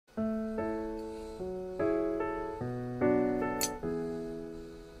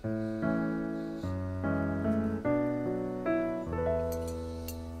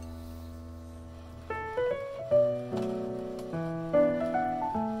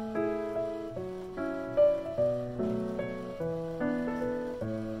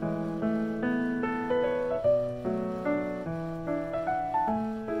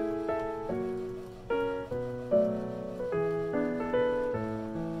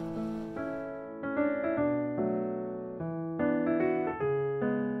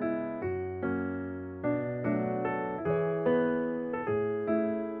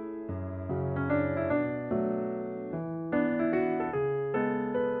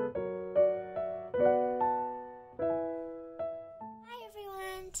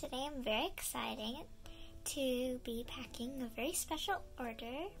Today I'm very excited to be packing a very special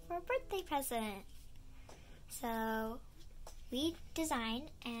order for a birthday present. So we designed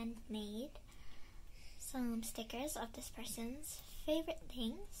and made some stickers of this person's favorite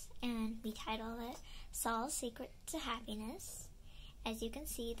things, and we titled it Saul's Secret to Happiness. As you can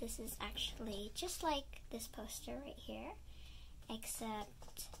see, this is actually just like this poster right here,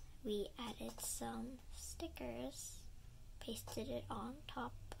 except we added some stickers, pasted it on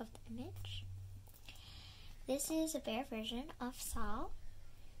top of the image. This is a bare version of Saul.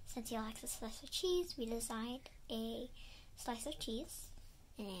 Since he likes a slice of cheese, we designed a slice of cheese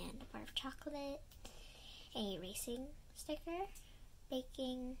and a bar of chocolate, a racing sticker,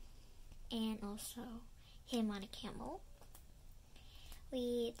 baking, and also him on a camel.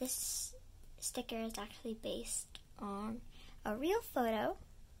 This sticker is actually based on a real photo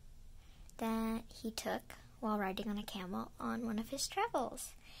that he took while riding on a camel on one of his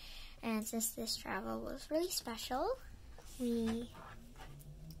travels. And since this travel was really special, we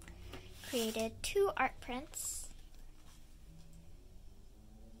created 2 art prints.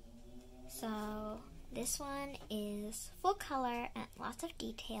 So this one is full color and lots of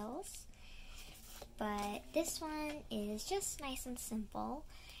details, but this one is just nice and simple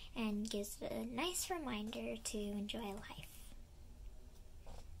and gives a nice reminder to enjoy life.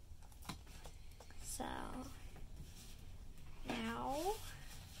 So now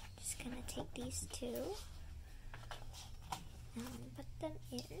just gonna take these 2 and put them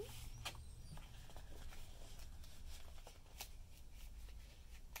in.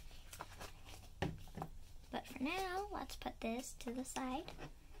 But for now, let's put this to the side,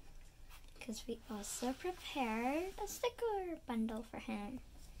 because we also prepared a sticker bundle for him.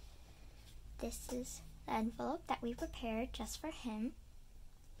 This is the envelope that we prepared just for him.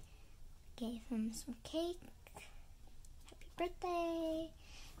 Gave him some cake. Happy birthday.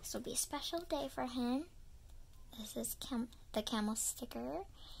 This will be a special day for him. This is the camel sticker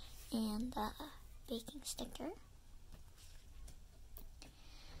and the baking sticker.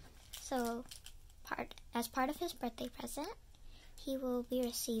 So as part of his birthday present, he will be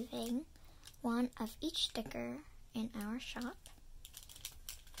receiving one of each sticker in our shop.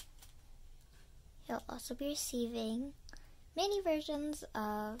 He'll also be receiving many versions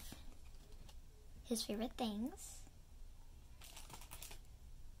of his favorite things.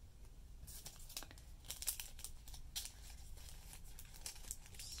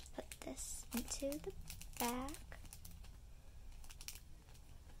 Just put this into the bag.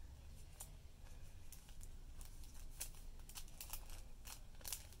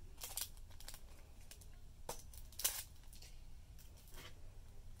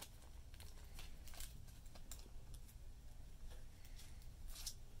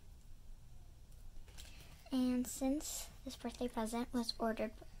 And since this birthday present was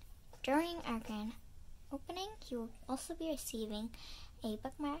ordered during our grand opening, he will also be receiving a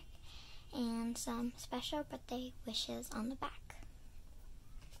bookmark and some special birthday wishes on the back.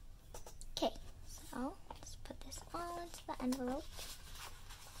 Okay, so let's put this all into the envelope.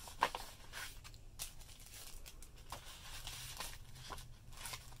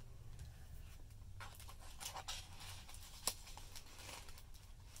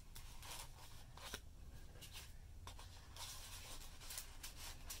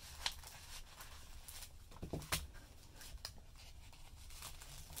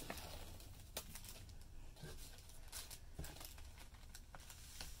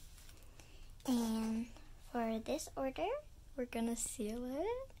 And for this order, we're gonna seal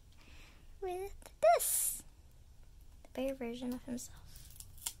it with this, the bare version of himself.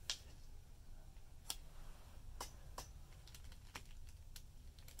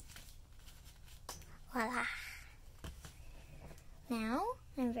 Voila! Now,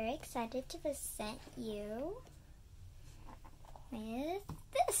 I'm very excited to present you with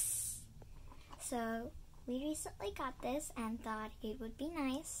this. So, we recently got this and thought it would be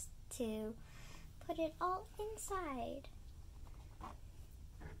nice to put it all inside.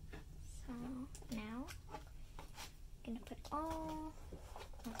 So now I'm gonna put all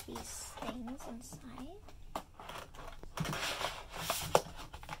of these things inside.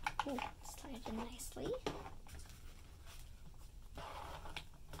 Ooh, slide in nicely.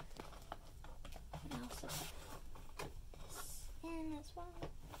 And also put this in as well.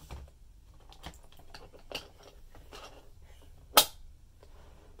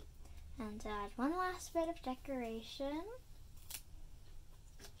 And to add one last bit of decoration,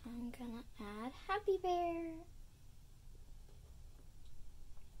 I'm gonna add Happy Bear.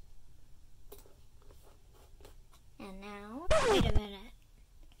 And now, wait a minute.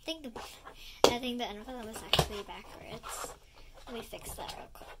 I think the envelope is actually backwards. Let me fix that real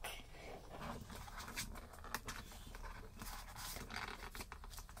quick.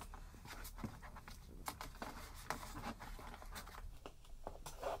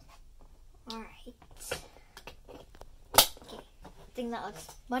 Alright. Okay, I think that looks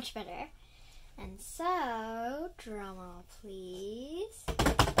much better. And so, drum roll please.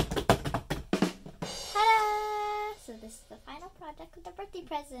 Ta-da! So this is the final project of the birthday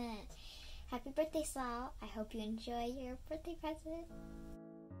present. Happy birthday, Sal. I hope you enjoy your birthday present.